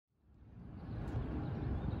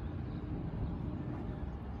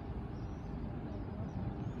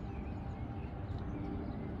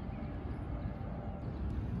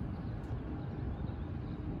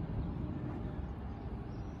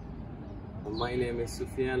My name is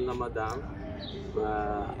Soufiane Lamadam.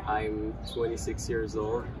 I'm 26 years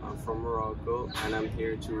old. I'm from Morocco and I'm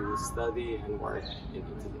here to study and work in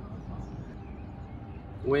Italy.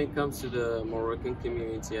 When it comes to the Moroccan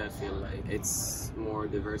community, I feel like it's more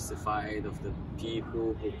diversified of the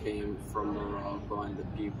people who came from Morocco and the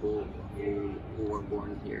people who were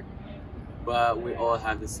born here. But we all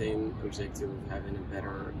have the same objective of having a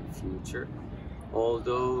better future.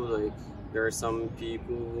 Although like there are some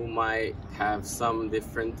people who might have some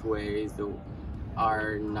different ways that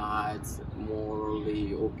are not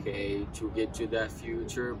morally okay to get to that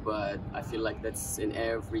future, but I feel like that's in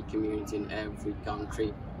every community, in every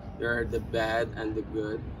country. There are the bad and the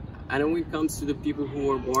good. And when it comes to the people who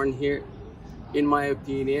were born here, in my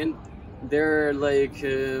opinion, their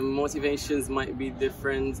motivations might be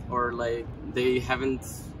different, or like they haven't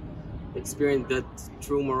experienced that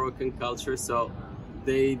true Moroccan culture, so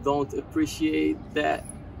they don't appreciate that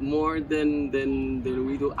more than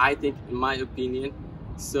we do, I think, in my opinion.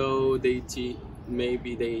 So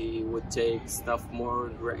maybe they would take stuff more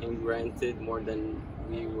granted more than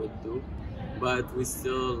we would do, but we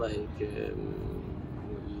still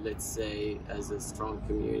let's say as a strong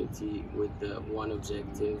community with the one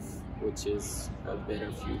objective, which is a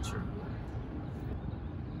better future.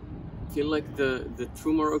 I feel like the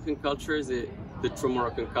true Moroccan culture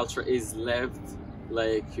is left.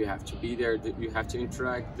 Like, you have to be there, you have to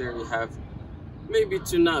interact there, you have maybe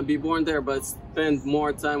to not be born there, but spend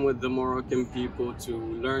more time with the Moroccan people to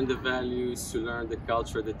learn the values, to learn the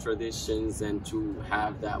culture, the traditions, and to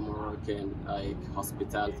have that Moroccan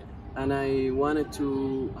hospitality. And I wanted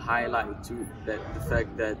to highlight too that the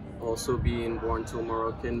fact that also being born to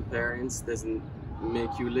Moroccan parents doesn't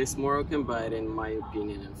make you less Moroccan, but in my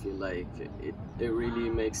opinion I feel like it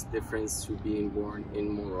really makes difference to being born in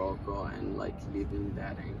Morocco and living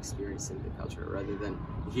that and experiencing the culture, rather than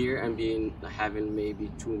here and having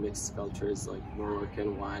maybe two mixed cultures, like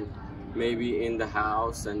Moroccan one maybe in the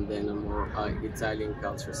house and then a more Italian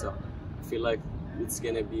culture. So I feel like it's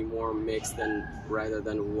gonna be more mixed rather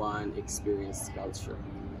than one experienced culture.